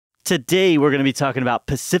Today, we're going to be talking about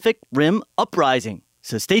Pacific Rim Uprising.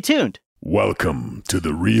 So stay tuned. Welcome to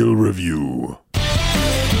The Real Review.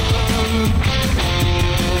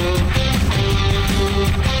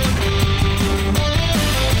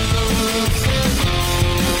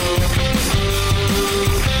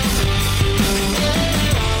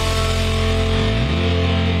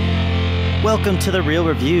 Welcome to The Real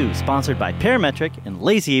Review, sponsored by Parametric and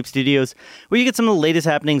Lazy Ape Studios, where you get some of the latest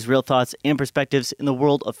happenings, real thoughts, and perspectives in the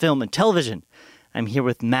world of film and television. I'm here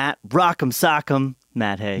with Matt Rock'em Sock'em.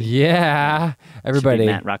 Matt, hey. Yeah, everybody.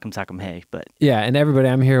 Matt Rock'em Sock'em, hey. But yeah, and everybody,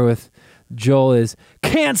 I'm here with Joel is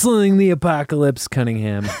canceling the apocalypse,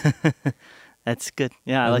 Cunningham. That's good.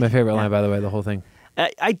 Yeah, I like my favorite it. line, by the way, the whole thing.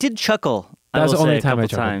 I did chuckle. That was the only time I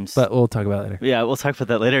chuckled, chuckled, but we'll talk about it later. Yeah, we'll talk about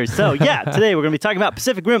that later. So, yeah, today we're going to be talking about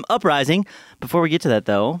Pacific Rim Uprising. Before we get to that,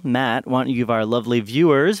 though, Matt, why don't you give our lovely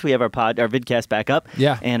viewers, we have our vidcast back up,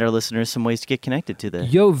 and our listeners some ways to get connected to the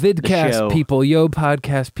vidcast people,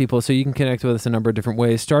 podcast people. So you can connect with us a number of different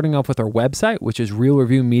ways, starting off with our website, which is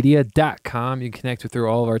realreviewmedia.com. You can connect through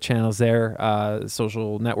all of our channels there,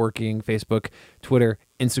 social networking, Facebook, Twitter,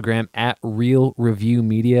 Instagram at Real Review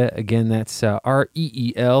Media. Again, that's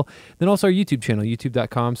REEL. Then also our YouTube channel,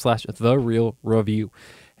 youtube.com/The Real Review.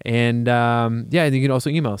 And you can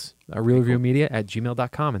also email us,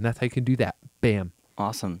 realreviewmedia@gmail.com. And that's how you can do that. Bam.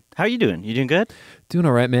 Awesome. How are you doing? You doing good? Doing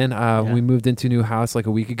all right, man. We moved into a new house like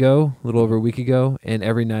a little over a week ago. And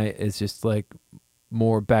every night is just like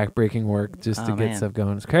more back-breaking work just to get stuff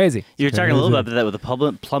going. It's crazy. You were talking a little bit about that with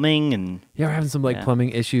the plumbing and... Yeah, we're having some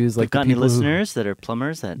plumbing issues. Like, got any listeners that are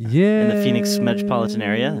plumbers that in the Phoenix metropolitan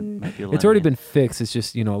area? Might be it's already been fixed. It's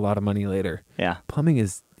just, a lot of money later. Yeah. Plumbing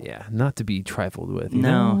is, not to be trifled with.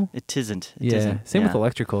 No, it isn't. It isn't. Same with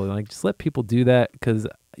electrical. Like, just let people do that because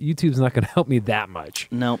YouTube's not going to help me that much.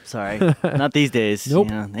 Nope, sorry. Not these days. Nope.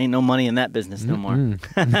 Ain't no money in that business no more.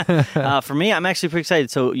 For me, I'm actually pretty excited.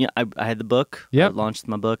 So, I had the book. Yep. I launched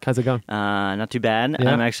my book. How's it going? Not too bad.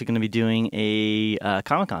 Yeah. I'm actually going to be doing a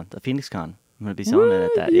Comic-Con, a Phoenix Con. I'm going to be selling it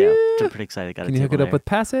at that. Yeah. Which I'm pretty excited. Got Can you hook it up with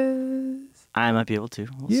passes? I might be able to.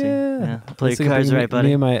 We'll see. Yeah. I'll play your cards right, buddy.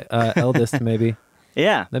 Me and my eldest, maybe.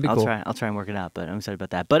 Yeah. That'd be cool. I'll try and work it out, but I'm excited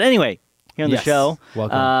about that. But anyway, here on the show,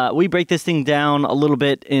 welcome. We break this thing down a little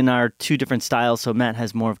bit in our two different styles. So Matt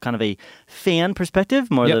has more of kind of a fan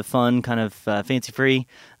perspective, more of the fun, kind of fancy-free,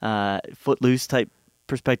 footloose type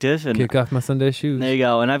perspective. And kick off my Sunday shoes. There you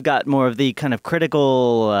go. And I've got more of the kind of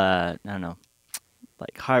critical, I don't know,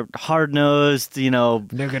 like hard-nosed,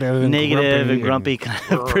 negative and grumpy kind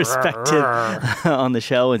of perspective on the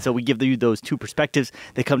show. And so we give you those two perspectives.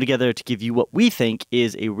 They come together to give you what we think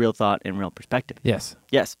is a real thought and real perspective. Yes.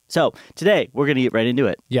 So today we're going to get right into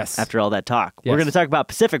it. Yes. After all that talk. Yes. We're going to talk about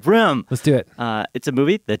Pacific Rim. Let's do it. It's a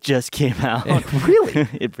movie that just came out. Really?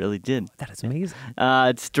 It really did. That is amazing.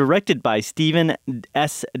 It's directed by Stephen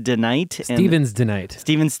S. DeKnight. Stevens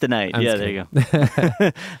DeKnight. Yeah, there you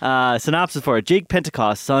go. Synopsis for it. Jake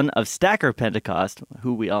Pentecost, son of Stacker Pentecost,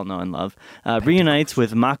 who we all know and love, reunites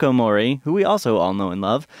with Mako Mori, who we also all know and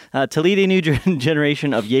love, to lead a new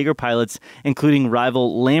generation of Jaeger pilots, including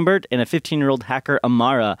rival Lambert and a 15-year-old hacker Amara,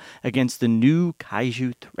 against the new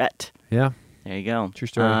kaiju threat. Yeah. There you go. True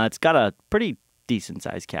story. It's got a pretty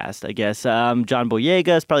decent-sized cast, I guess. John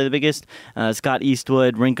Boyega is probably the biggest. Scott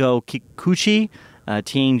Eastwood, Rinko Kikuchi,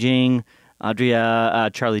 Tian Jing, Adria,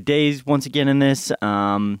 Charlie Day's once again in this.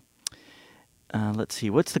 Let's see.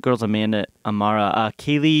 What's the girl's Amara?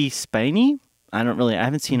 Kaylee Spaney? I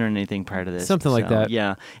haven't seen her in anything prior to this. Something like that.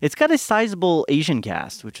 Yeah. It's got a sizable Asian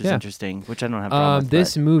cast, which is interesting, which I don't have a problem with.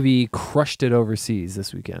 This movie crushed it overseas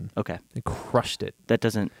this weekend. Okay. It crushed it. That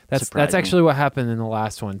doesn't That's surprise me. actually what happened in the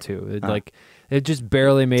last one, too. It just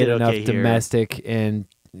barely made enough domestic and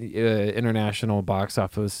international box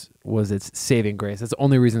office was its saving grace. That's the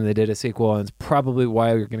only reason they did a sequel, and it's probably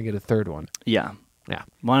why you're going to get a third one. Yeah. Yeah.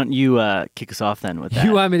 Why don't you kick us off then with that?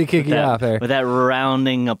 You want me to kick you off there? With that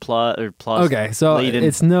rounding applause. Okay, so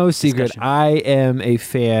it's no secret. Discussion. I am a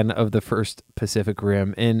fan of the first Pacific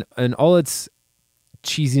Rim, and all its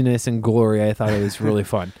cheesiness and glory, I thought it was really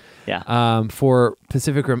fun. Yeah. For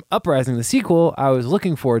Pacific Rim Uprising, the sequel, I was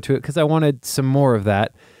looking forward to it because I wanted some more of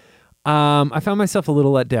that. I found myself a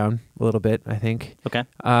little let down, a little bit, I think. Okay.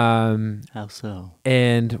 How so?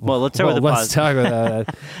 And let's start with the let's talk about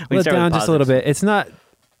that. Let down just a little bit. It's not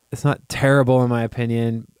terrible in my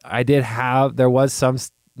opinion. There was some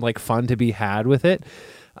fun to be had with it.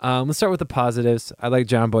 Let's start with the positives. I like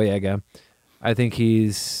John Boyega. I think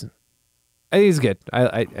he's good.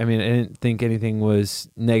 I mean, I didn't think anything was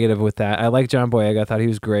negative with that. I like John Boyega. I thought he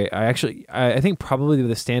was great. I think probably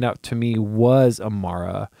the standout to me was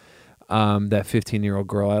Amara. that 15-year-old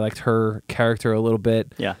girl. I liked her character a little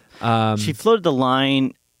bit. Yeah. She floated the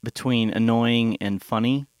line between annoying and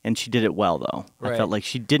funny, and she did it well, though. Right. I felt like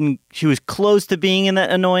she was close to being in that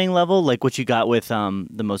annoying level, like what you got with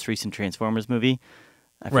the most recent Transformers movie.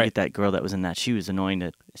 I forget that girl that was in that. She was annoying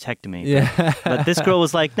as heck to me. Yeah. But this girl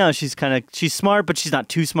was like, no, she's smart, but she's not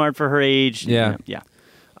too smart for her age. Yeah. Yeah.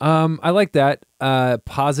 I like that.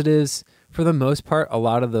 Positives, for the most part, a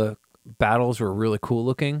lot of the battles were really cool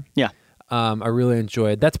looking. Yeah. I really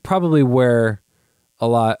enjoyed. That's probably where a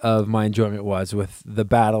lot of my enjoyment was, with the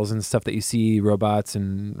battles and stuff that you see, robots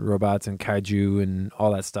and kaiju and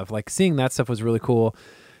all that stuff. Like, seeing that stuff was really cool.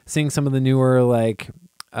 Seeing some of the newer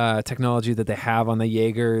technology that they have on the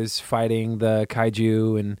Jaegers fighting the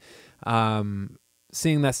kaiju, and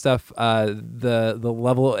seeing that stuff, the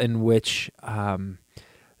level in which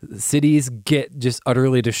cities get just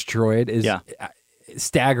utterly destroyed is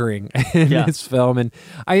staggering in this film. And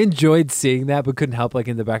I enjoyed seeing that, but couldn't help, like,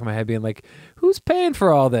 in the back of my head being like, who's paying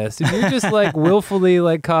for all this? And you're just like willfully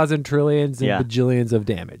like causing trillions and bajillions of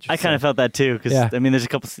damage. I kind of felt that too, because I mean, there's a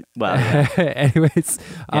couple. Well, anyways,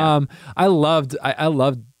 I loved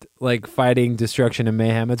like fighting destruction and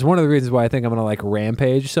mayhem. It's one of the reasons why I think I'm gonna like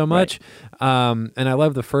Rampage so much. Right. And I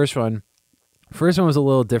love the first one. First one was a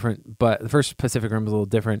little different, but the first Pacific Rim was a little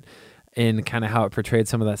different in kind of how it portrayed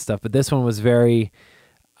some of that stuff. But this one was very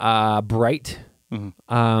bright.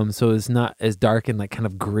 Mm-hmm. So it's not as dark and like kind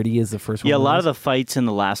of gritty as the first one. Yeah, a lot was. of the fights in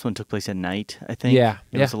the last one took place at night, I think. Yeah.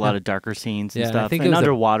 It was a lot of darker scenes and stuff. I think and it was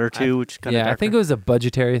underwater too, which is kind of darker. I think it was a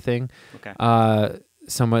budgetary thing. Okay.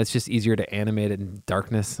 Somewhat, it's just easier to animate it in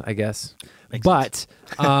darkness, I guess. Makes but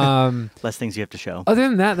less things you have to show. Other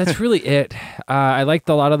than that, that's really it. I liked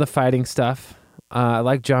a lot of the fighting stuff. I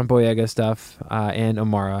like John Boyega stuff and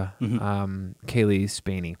Amara, Kaylee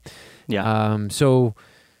Spaney. Yeah. So,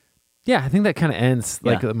 yeah, I think that kind of ends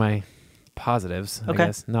like my positives. I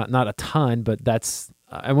guess not a ton, but that's.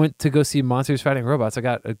 I went to go see Monsters Fighting Robots. I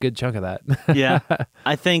got a good chunk of that. Yeah,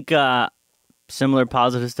 I think similar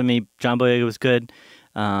positives to me. John Boyega was good.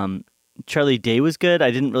 Charlie Day was good.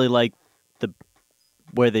 I didn't really like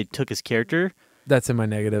where they took his character. That's in my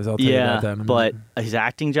negatives. I'll tell you about that. But his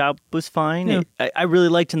acting job was fine. Yeah. I really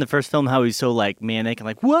liked in the first film how he's so like manic and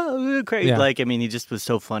like whoa, crazy. Yeah. Like, I mean, he just was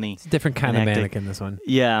so funny. It's a different kind of manic in this one.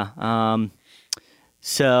 Yeah.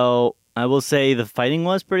 So I will say the fighting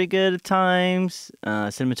was pretty good at times.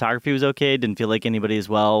 Cinematography was okay. Didn't feel like anybody as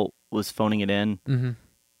well was phoning it in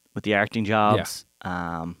with the acting jobs.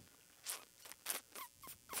 Yeah.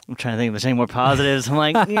 I'm trying to think if there's any more positives. I'm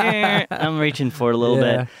like, I'm reaching for it a little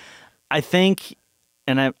bit. I think,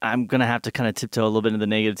 and I'm going to have to kind of tiptoe a little bit into the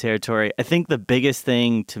negative territory. I think the biggest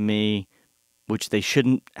thing to me, which they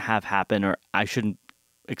shouldn't have happen, or I shouldn't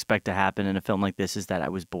expect to happen in a film like this, is that I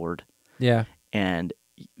was bored. Yeah. And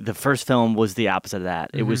the first film was the opposite of that.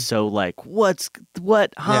 It was so like, what?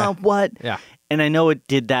 Yeah. And I know it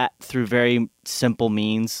did that through very simple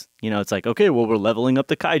means. You know, it's like, okay, well, we're leveling up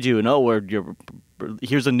the kaiju, and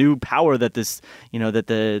here's a new power that this, that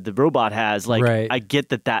the robot has. Like, I get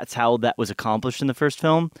that that's how that was accomplished in the first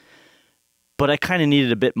film, but I kind of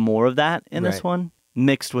needed a bit more of that in this one,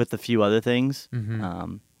 mixed with a few other things.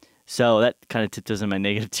 So that kind of tiptoes in my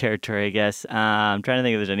negative territory, I guess. I'm trying to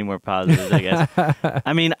think if there's any more positives, I guess.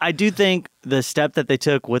 I mean, I do think the step that they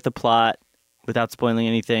took with the plot, without spoiling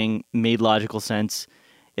anything, made logical sense.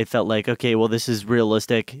 It felt like, okay, well, this is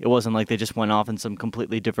realistic. It wasn't like they just went off in some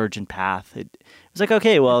completely divergent path. It was like,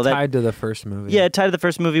 okay, well, that tied to the first movie. Yeah, it tied to the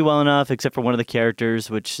first movie well enough, except for one of the characters,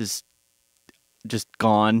 which is just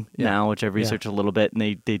gone now, which I've researched a little bit, and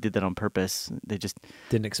they did that on purpose. They just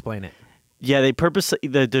didn't explain it. Yeah,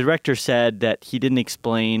 the director said that he didn't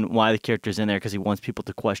explain why the character's in there because he wants people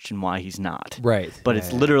to question why he's not. Right. But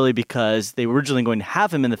it's literally because they were originally going to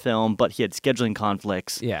have him in the film, but he had scheduling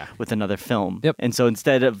conflicts with another film. Yep. And so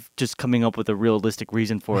instead of just coming up with a realistic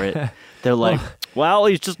reason for it, they're like, well,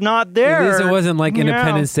 he's just not there. At least it wasn't like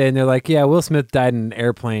Independence Day, and they're like, yeah, Will Smith died in an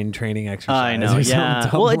airplane training exercise. I know, yeah.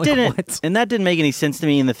 Well, it didn't, what? And that didn't make any sense to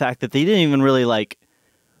me in the fact that they didn't even really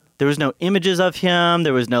there was no images of him.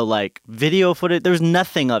 There was no video footage. There was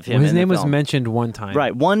nothing of him. Well, his name was mentioned one time.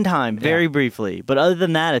 Right, one time, very briefly. But other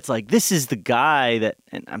than that, it's like, this is the guy that,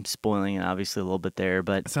 and I'm spoiling it obviously a little bit there,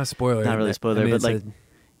 but it's not spoiler. Not really a spoiler, but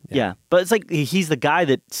but it's like he's the guy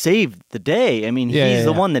that saved the day. I mean, he's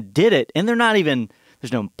the one that did it, and they're not even.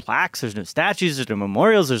 There's no plaques. There's no statues. There's no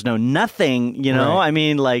memorials. There's no nothing. You know, I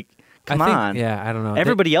mean, Come on. Yeah, I don't know.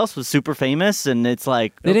 Everybody else was super famous, and it's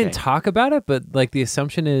like They okay. didn't talk about it, but like my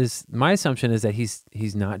assumption is that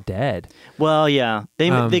he's not dead. Well, yeah,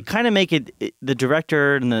 they kind of make it. The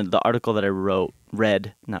director and the article that I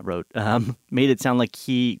made it sound like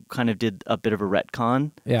he kind of did a bit of a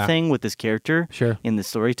retcon thing with this character in the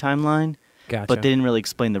story timeline. Gotcha. But they didn't really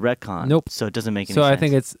explain the retcon. Nope. So it doesn't make any so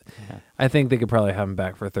sense. I think they could probably have him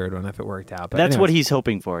back for a third one if it worked out. But that's anyways. what he's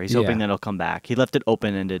hoping for. He's hoping that it'll come back. He left it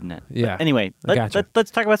open-ended, didn't it? Yeah. But anyway, let's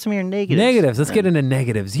talk about some of your negatives. Negatives. Let's get into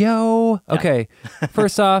negatives. Yo. Okay.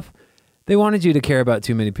 First off, they wanted you to care about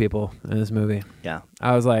too many people in this movie. Yeah.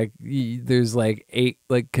 I was like, there's like 8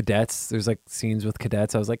 like cadets. There's like scenes with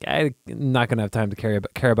cadets. I was like, I'm not gonna have time to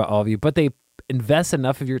care about all of you. But they invest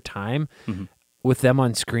enough of your time with them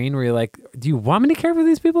on screen where you're like, do you want me to care for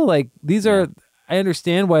these people? Like these are. I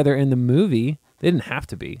understand why they're in the movie. They didn't have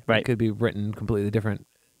to be. Right. It could be written completely different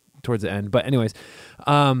towards the end. But anyways,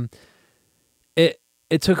 it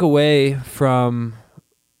took away from,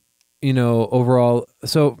 overall.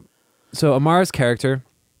 So Amara's character,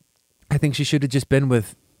 I think she should have just been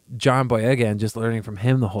with John Boyega and just learning from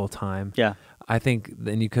him the whole time. Yeah. I think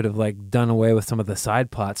then you could have like done away with some of the side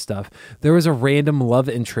plot stuff. There was a random love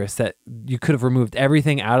interest that you could have removed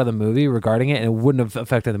everything out of the movie regarding it, and it wouldn't have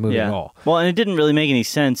affected the movie at all. Well, and it didn't really make any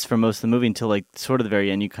sense for most of the movie until like sort of the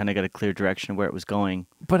very end. You kind of got a clear direction of where it was going.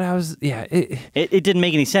 But I was, it didn't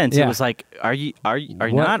make any sense. Yeah. It was like, are you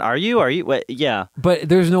not? Are you? What? Yeah. But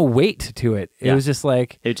there's no weight to it. It was just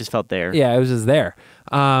like it just felt there. Yeah, it was just there.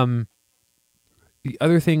 The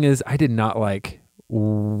other thing is, I did not like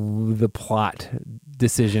the plot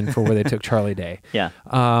decision for where they took Charlie Day. Yeah.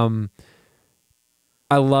 I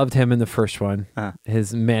loved him in the first one.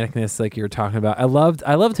 His manicness, like you were talking about. I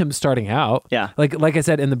loved him starting out. Yeah. Like I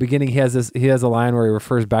said in the beginning, he has a line where he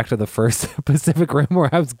refers back to the first Pacific Rim, where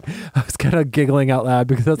I was kind of giggling out loud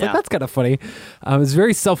because I was like, that's kind of funny. I was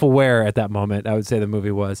very self-aware at that moment. I would say the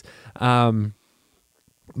movie was, but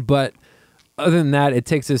other than that, it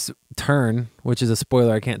takes this turn, which is a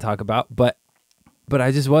spoiler I can't talk about, but I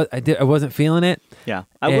wasn't feeling it. Yeah.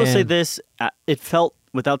 I will say this, it felt,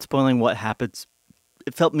 without spoiling what happens,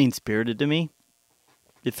 it felt mean-spirited to me.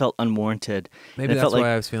 It felt unwarranted. Maybe that's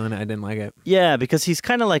why I was feeling it. I didn't like it. Yeah, because he's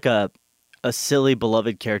kind of like a silly,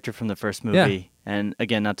 beloved character from the first movie. Yeah. And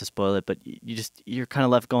again, not to spoil it, but you're kind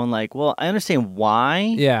of left going like, well, I understand why.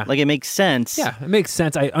 Yeah. Like, it makes sense. Yeah, it makes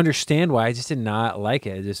sense. I understand why. I just did not like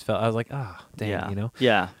it. It just felt, I was like, oh, damn,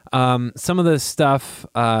 Yeah. Some of the stuff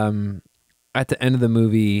at the end of the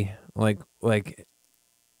movie, like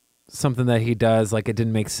something that he does, like it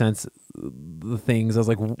didn't make sense. The things I was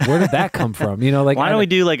like, where did that come from? Like why don't we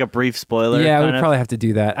do like a brief spoiler? Yeah, we probably have to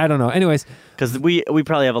do that. I don't know. Anyways, because we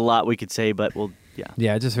probably have a lot we could say, but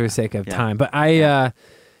yeah, just for the sake of time. But I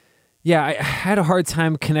had a hard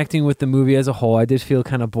time connecting with the movie as a whole. I did feel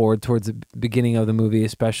kind of bored towards the beginning of the movie,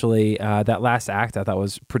 especially that last act. I thought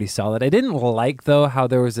was pretty solid. I didn't like though how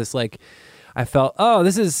there was this like, I felt, I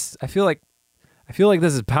feel like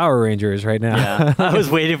this is Power Rangers right now. Yeah, I was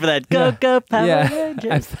waiting for that. Go Power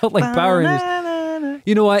Rangers. I felt like Power Rangers.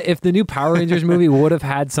 You know what? If the new Power Rangers movie would have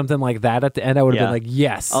had something like that at the end, I would have been like,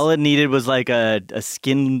 yes. All it needed was like a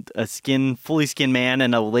fully skinned man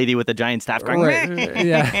and a lady with a giant staff going,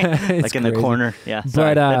 like in the corner. Yeah,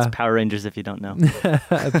 sorry, that's Power Rangers if you don't know.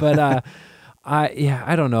 But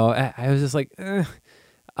I don't know. I was just like,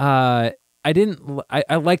 I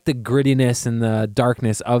liked the grittiness and the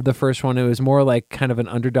darkness of the first one. It was more like kind of an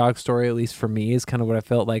underdog story, at least for me, is kind of what I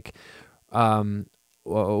felt like.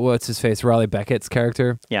 What's his face? Raleigh Beckett's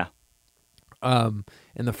character. Yeah. In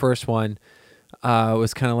the first one,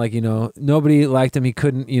 was kind of like, nobody liked him. He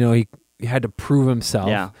couldn't, he had to prove himself.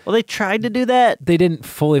 Yeah. Well, they tried to do that. They didn't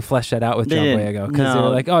fully flesh that out with John Boyega because they were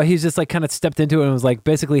like, he's just like kind of stepped into it and was like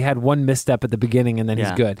basically had one misstep at the beginning and then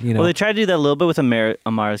he's good. Well, they tried to do that a little bit with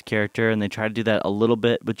Amara's character, and they tried to do that a little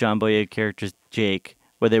bit with John Boyega's character's Jake,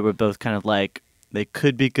 where they were both kind of like they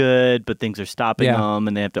could be good, but things are stopping them,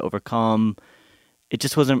 and they have to overcome. It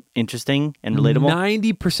just wasn't interesting and relatable.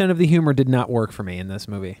 90% of the humor did not work for me in this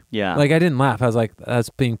movie. Yeah. Like, I didn't laugh. I was like, that's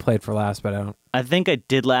being played for laughs, but I don't. I think I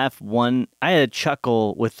did laugh I had a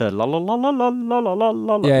chuckle with the la la la la la la la la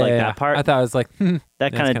la that part. I thought it was like,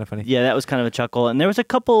 that kind of funny. Yeah, that was kind of a chuckle. And there was a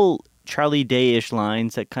couple Charlie Day-ish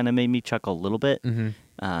lines that kind of made me chuckle a little bit. Mm-hmm.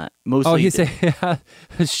 Mostly. He said, I'll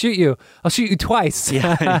shoot you twice.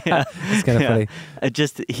 Yeah. It's kind of funny.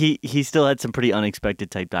 He still had some pretty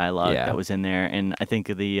unexpected type dialogue that was in there. And I think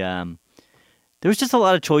there was just a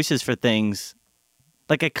lot of choices for things.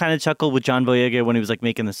 Like I kind of chuckled with John Boyega when he was like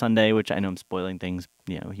making the sundae, which I know I'm spoiling things.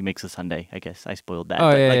 You know, he makes a sundae. I guess I spoiled that.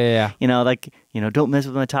 Oh, but yeah, like, yeah. You know, like, don't mess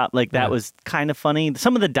with my top. Like that Yeah. was kind of funny.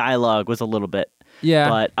 Some of the dialogue was a little bit. Yeah.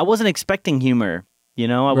 But I wasn't expecting humor.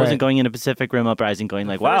 I wasn't going into Pacific Rim Uprising going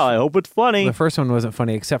like, wow, I hope it's funny. The first one wasn't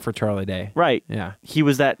funny except for Charlie Day. Right. Yeah. He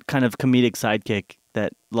was that kind of comedic sidekick,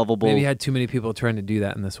 that lovable. Maybe had too many people trying to do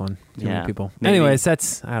that in this one. Too many people. Maybe. Anyways, I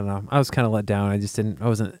don't know. I was kind of let down. I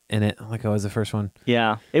wasn't in it like I was the first one.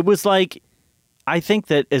 Yeah. It was like, I think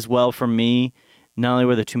that as well for me, not only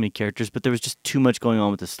were there too many characters, but there was just too much going on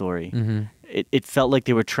with the story. Mm-hmm. It felt like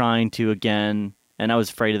they were trying to, again, and I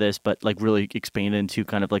was afraid of this, but like really expand into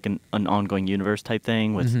kind of like an ongoing universe type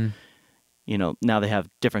thing with, now they have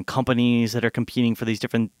different companies that are competing for these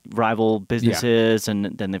different rival businesses, and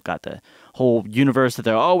then they've got the whole universe that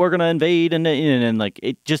we're going to invade, and like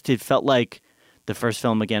it felt like the first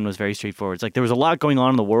film again was very straightforward. It's like there was a lot going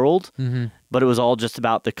on in the world, but it was all just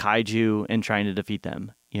about the kaiju and trying to defeat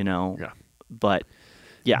them, Yeah. But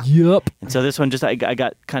yeah. Yep. And so this one I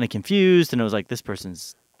got kind of confused, and it was like this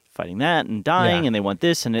person's fighting that and dying, and they want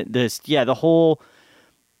this and the whole.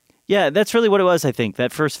 Yeah, that's really what it was, I think.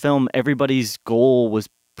 That first film, everybody's goal was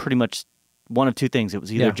pretty much one of two things. It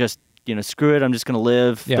was either just, screw it, I'm just going to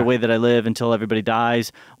live the way that I live until everybody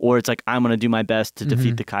dies, or it's like, I'm going to do my best to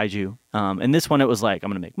defeat the kaiju. And this one, it was like, I'm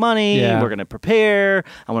going to make money, we're going to prepare,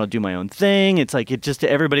 I want to do my own thing. It's like,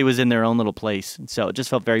 everybody was in their own little place. And so it just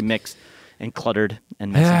felt very mixed and cluttered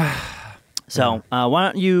and messy. So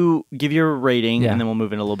why don't you give your rating, and then we'll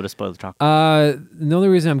move into a little bit of spoiler talk. The only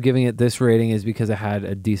reason I'm giving it this rating is because I had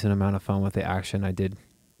a decent amount of fun with the action. I did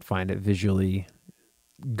find it visually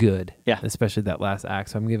good, especially that last act.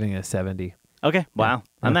 So I'm giving it a 70. Okay, wow.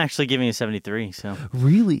 I'm actually giving it a 73. So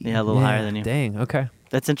really, a little higher than you. Dang, okay.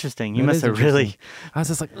 That's interesting. You must have really. I was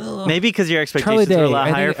just like, ugh. Maybe because your expectations were a lot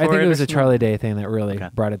higher for it. I think it was a Charlie Day thing that really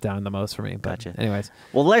brought it down the most for me. But gotcha. Anyways.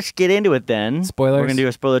 Well, let's get into it then. Spoilers. We're going to do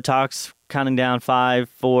a spoiler talks, counting down 5,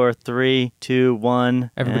 4, 3, 2,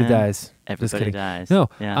 1. Everybody dies. Everybody dies. No.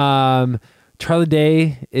 Yeah. Charlie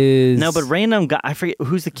Day is. No, but random guy. I forget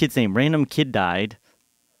who's the kid's name. Random kid died.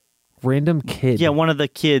 Random kid. Yeah, one of the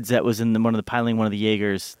kids that was in one of the piloting one of the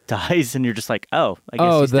Jaegers dies, and you're just like, I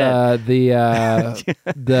guess he's dead. the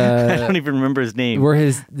I don't even remember his name. Where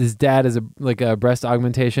his dad is a breast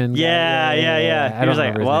augmentation. Yeah. He was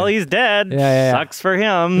like, well, he's dead. Yeah. Sucks for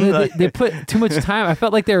him. They put too much time. I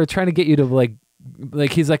felt like they were trying to get you to like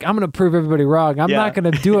he's like, I'm going to prove everybody wrong. I'm not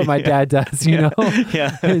going to do what my dad does, you know?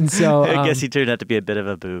 Yeah. And so I guess he turned out to be a bit of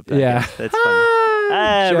a boob. Yeah. That's funny.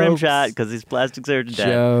 Rim shot because these plastic surgeon dad.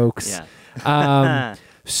 Jokes. Yeah.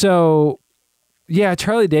 So, yeah,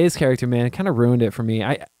 Charlie Day's character, man, it kind of ruined it for me.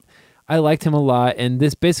 I liked him a lot, and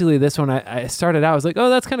this one, I started out, I was like, oh,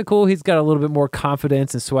 that's kind of cool. He's got a little bit more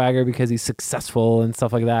confidence and swagger because he's successful and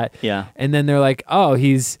stuff like that. Yeah. And then they're like, oh,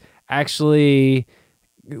 he's actually,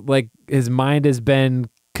 like, his mind has been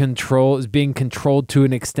being controlled to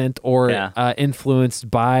an extent or influenced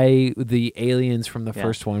by the aliens from the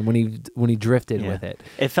first one when he drifted with it.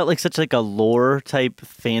 It felt like such like a lore type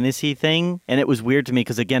fantasy thing, and it was weird to me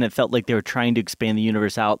because again, it felt like they were trying to expand the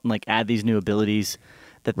universe out and like add these new abilities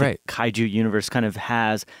that the kaiju universe kind of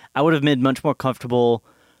has. I would have been much more comfortable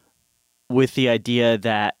with the idea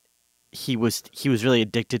that he was really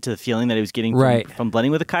addicted to the feeling that he was getting from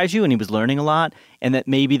blending with the kaiju, and he was learning a lot, and that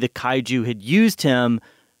maybe the kaiju had used him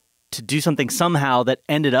to do something somehow that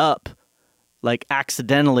ended up like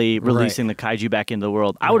accidentally releasing the kaiju back into the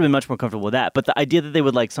world. I would have been much more comfortable with that. But the idea that they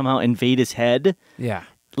would like somehow invade his head. Yeah.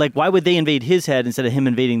 Like, why would they invade his head instead of him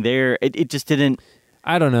invading their? It just didn't.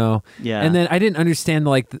 I don't know. Yeah. And then I didn't understand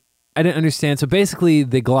So basically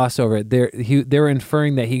they glossed over it. They were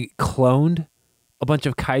inferring that he cloned a bunch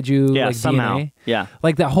of kaiju like somehow. DNA. Yeah.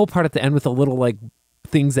 Like that whole part at the end with the little like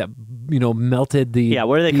things that melted the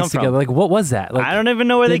where do they come together. from? Like what was that? Like I don't even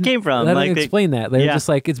know where they came from. They like didn't explain that. They were just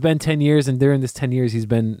like, it's been 10 years, and during this 10 years he's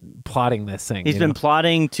been plotting this thing. He's been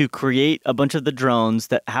plotting to create a bunch of the drones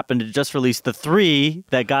that happened to just release the 3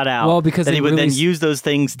 that got out. Well, because that he would then use those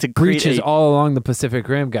things to create breaches all along the Pacific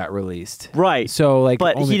Rim got released. Right. So like,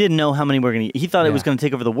 but he didn't know how many were going to. He thought it was going to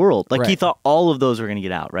take over the world. Like he thought all of those were going to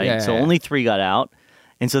get out. Right. So only 3 got out,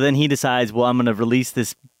 and so then he decides, well, I'm going to release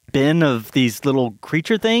this bin of these little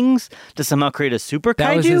creature things to somehow create a super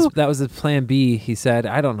kaiju? That was his plan B, he said.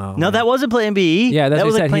 I don't know. No, that wasn't plan B. Yeah, that's that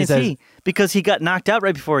was what like he plan said. C because he got knocked out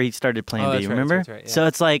right before he started plan B, that's remember? Right, that's right, So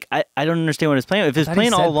it's like, I don't understand what his plan was. If his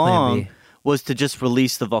plan all along was to just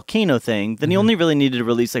release the volcano thing, then he only really needed to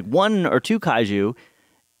release like 1 or 2 kaiju,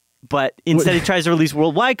 But instead, he tries to release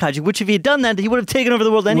worldwide kaiju, which if he had done that, he would have taken over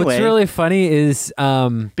the world anyway. What's really funny is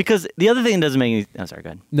because the other thing that doesn't make any. Oh, sorry, go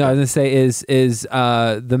ahead. No, I was gonna say is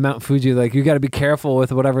the Mount Fuji. Like you got to be careful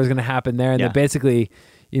with whatever's gonna happen there, and they basically,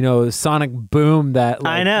 sonic boom that.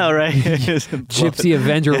 Like, I know, right? Gypsy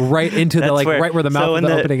Avenger right into the right where the mouth of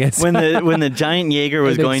the opening is. when the giant Jaeger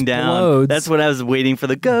was going down, that's when I was waiting for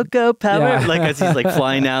the go power, like as he's like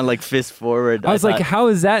flying down, like fist forward. I was like, how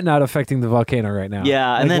is that not affecting the volcano right now?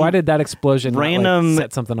 Yeah, like, and then why did that explosion random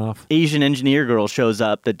set something off? Asian engineer girl shows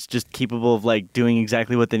up that's just capable of like doing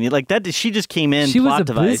exactly what they need. Like that, she just came in. She was a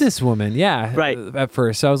device. businesswoman, yeah. Right. At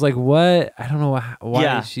first, so I was like, what? I don't know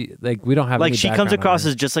why is she like. We don't have like any she comes across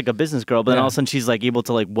as just like a business girl, but then all of a sudden she's like able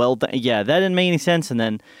to like weld. Yeah, that didn't make any sense. And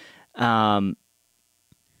then, I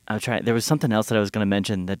was trying. There was something else that I was going to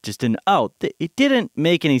mention that just didn't. It didn't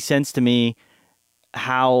make any sense to me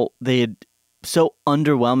how they had so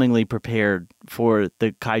underwhelmingly prepared for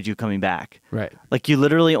the kaiju coming back. Right. Like you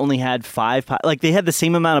literally only had 5 like they had the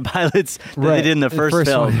same amount of pilots that they did in the first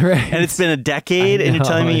film. One, right. And it's been a decade and you're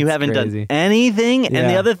telling me you haven't done anything. And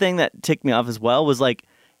the other thing that ticked me off as well was like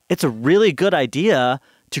it's a really good idea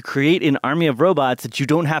to create an army of robots that you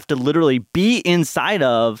don't have to literally be inside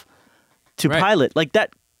of to pilot. Like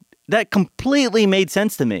that completely made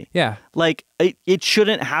sense to me. Yeah. Like it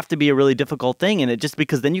shouldn't have to be a really difficult thing, and it just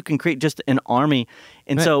because then you can create just an army.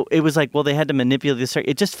 And so it was like, well, they had to manipulate this.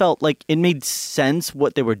 It just felt like it made sense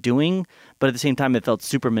what they were doing, but at the same time, it felt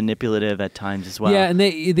super manipulative at times as well. Yeah, and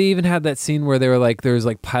they even had that scene where they were like, there was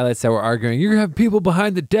like pilots that were arguing. You're gonna have people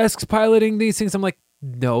behind the desks piloting these things. I'm like,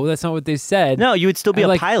 no, that's not what they said. No, you would still be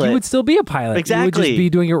a pilot. You would still be a pilot. Exactly. You would just be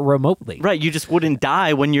doing it remotely. Right. You just wouldn't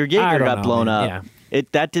die when your Jaeger got blown up. Yeah.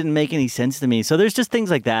 That didn't make any sense to me. So there's just things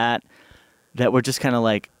like that were just kind of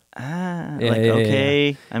like, okay.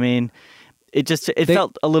 Yeah. I mean, it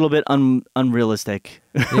felt a little bit unrealistic,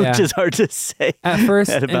 which is hard to say at first.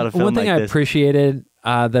 About a film one thing like I this. appreciated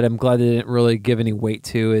that I'm glad they didn't really give any weight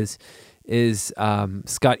to is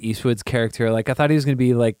Scott Eastwood's character. Like I thought he was going to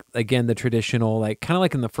be like, again, the traditional, like kind of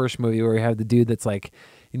like in the first movie where you have the dude that's like,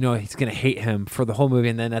 he's going to hate him for the whole movie,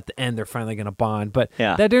 and then at the end they're finally going to bond. But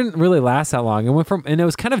that didn't really last that long. And it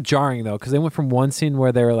was kind of jarring though, because they went from one scene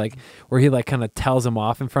where they were like, where he like kind of tells him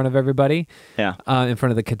off in front of everybody, in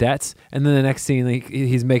front of the cadets, and then the next scene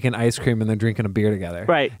he's making ice cream and they're drinking a beer together.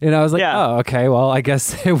 Right. And I was like, oh, okay, well, I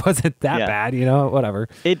guess it wasn't that bad, whatever.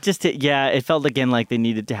 It just, it felt again like they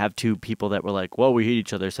needed to have two people that were like, well, we hate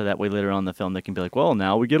each other, so that way later on in the film they can be like, well,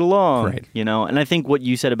 now we get along, right? And I think what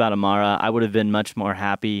you said about Amara, I would have been much more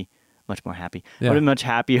happy. I would have been much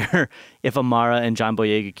happier if Amara and John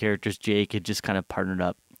Boyega characters Jake had just kind of partnered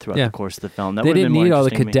up throughout the course of the film. That they would have didn't been more need all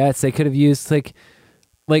the interesting to me. cadets. They could have used like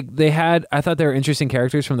they had. I thought they were interesting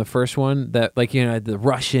characters from the first one. That the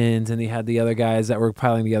Russians and they had the other guys that were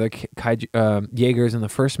piloting the other Jaegers in the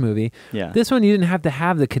first movie. Yeah. This one you didn't have to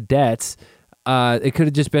have the cadets. It could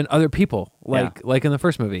have just been other people, like in the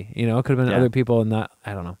first movie. It could have been other people, and not.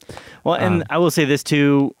 I don't know. Well, and I will say this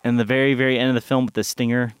too: in the very, very end of the film, with the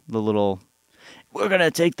stinger, the little, "We're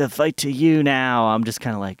gonna take the fight to you now." I'm just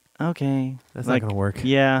kind of like, okay, that's not gonna work.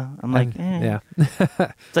 Yeah, I'm like, yeah.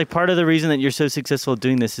 It's like part of the reason that you're so successful at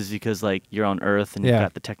doing this is because like you're on Earth and you've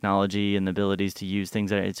got the technology and the abilities to use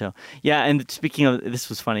things. So yeah, and speaking of, this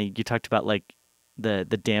was funny. You talked about like the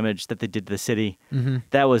damage that they did to the city. Mm-hmm.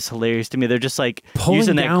 That was hilarious to me. They're just like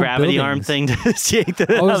using that gravity arm thing to shake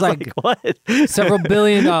the. I was like, what? Several $1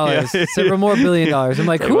 billion, several more $1 billion. I'm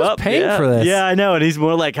like, who's paying for this? Yeah, I know. And he's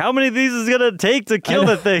more like, how many of these is gonna take to kill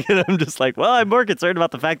the thing? And I'm just like, well, I'm more concerned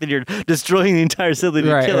about the fact that you're destroying the entire city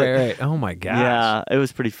to kill it. Right. Oh my gosh. Yeah, it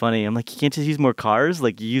was pretty funny. I'm like, you can't just use more cars.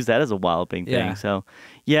 Like you use that as a walloping thing. Yeah. So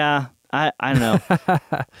yeah, I don't know.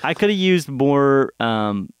 I could have used more.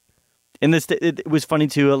 And it was funny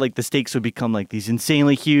too, like the stakes would become like these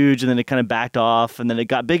insanely huge, and then it kind of backed off, and then it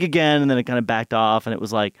got big again, and then it kind of backed off, and it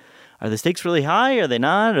was like, are the stakes really high? Are they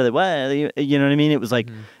not? Are they what? You know what I mean? It was like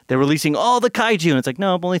they're releasing all the kaiju, and it's like,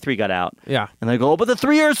 no, only 3 got out. Yeah. And they go, oh, but the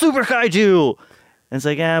 3 are super kaiju. And it's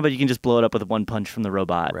like, but you can just blow it up with one punch from the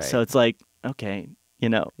robot. Right. So it's like, okay, I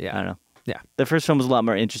don't know. Yeah. The first film was a lot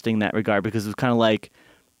more interesting in that regard because it was kind of like,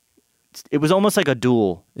 it was almost like a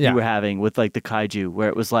duel you were having with like the kaiju, where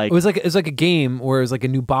it was like it was like a game where it was like a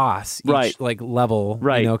new boss, each like level,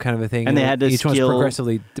 kind of a thing, and they had to each one's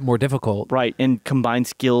progressively more difficult, right? And combine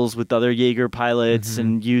skills with other Jaeger pilots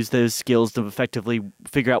and use those skills to effectively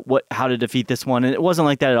figure out how to defeat this one. And it wasn't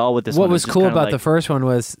like that at all with this one. What was cool about the first one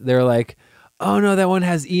was they're like, oh no, that one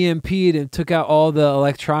has EMP'd and took out all the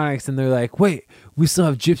electronics, and they're like, wait, we still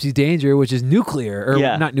have Gypsy Danger, which is nuclear, or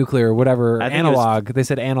not nuclear, or whatever, I think analog. They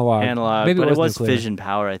said analog. Maybe but it was nuclear. fission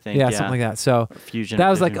power, I think. Yeah, something like that. So fusion. That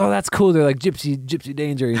was like, oh, that's cool. They're like Gypsy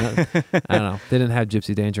Danger. You know, I don't know. They didn't have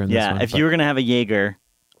Gypsy Danger in this one. Yeah, if you were gonna have a Jaeger,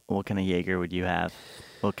 what kind of Jaeger would you have?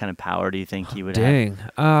 What kind of power do you think you would have? Dang.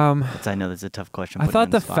 I know that's a tough question. I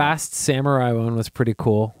thought the Fast Samurai one was pretty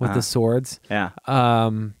cool with the swords. Yeah.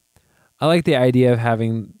 I like the idea of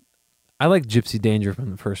having. I like Gypsy Danger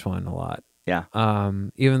from the first one a lot. Yeah.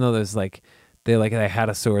 Even though there's like they had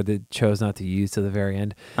a sword they chose not to use to the very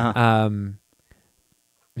end. Yeah,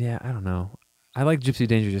 I don't know. I like Gypsy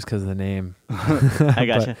Danger just because of the name. I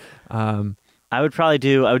gotcha. I would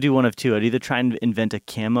do one of two. I'd either try and invent a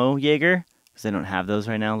camo Jaeger, because they don't have those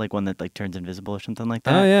right now, like one that like turns invisible or something like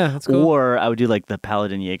that. Oh yeah, that's cool. Or I would do like the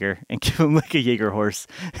Paladin Jaeger and give him like a Jaeger horse,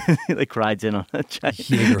 like rides in on a giant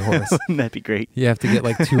Jaeger horse. That'd be great. You have to get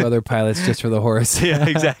like 2 other pilots just for the horse. Yeah,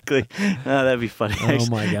 exactly. That'd be funny. Oh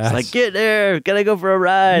my gosh! It's like, get there, gotta go for a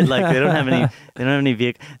ride. Like they don't have any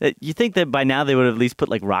vehicle. You think that by now they would at least put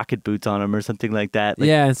like rocket boots on them or something like that. Like,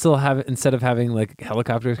 yeah, and still have it instead of having like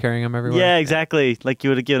helicopters carrying them everywhere. Yeah, exactly. Like you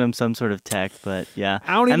would have given them some sort of tech, but yeah.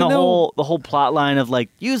 I don't even know. The whole plot line of like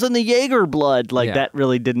using the Jaeger blood, like that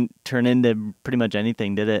really didn't turn into pretty much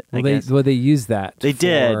anything, did it? Well, they used that. They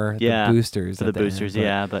did. The boosters. For the boosters,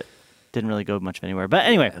 but didn't really go much anywhere. But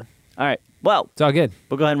anyway, all right. Well, it's all good.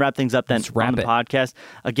 We'll go ahead and wrap things up then on the it. podcast.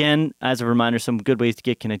 Again, as a reminder, some good ways to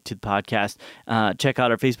get connected to the podcast. Check out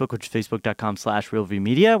our Facebook, which is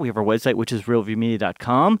facebook.com/RealViewMedia. We have our website, which is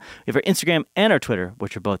realviewmedia.com. We have our Instagram and our Twitter,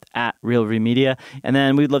 which are both at RealViewMedia. And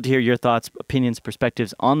then we'd love to hear your thoughts, opinions,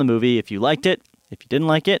 perspectives on the movie. If you liked it, if you didn't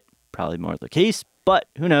like it, probably more the case. But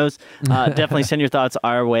who knows? Definitely send your thoughts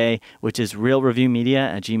our way, which is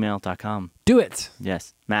realreviewmedia@gmail.com. Do it.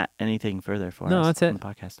 Yes. Matt, anything further for us? No, that's it. On the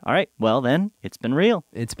podcast. All right. Well, then, it's been real.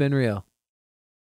 It's been real.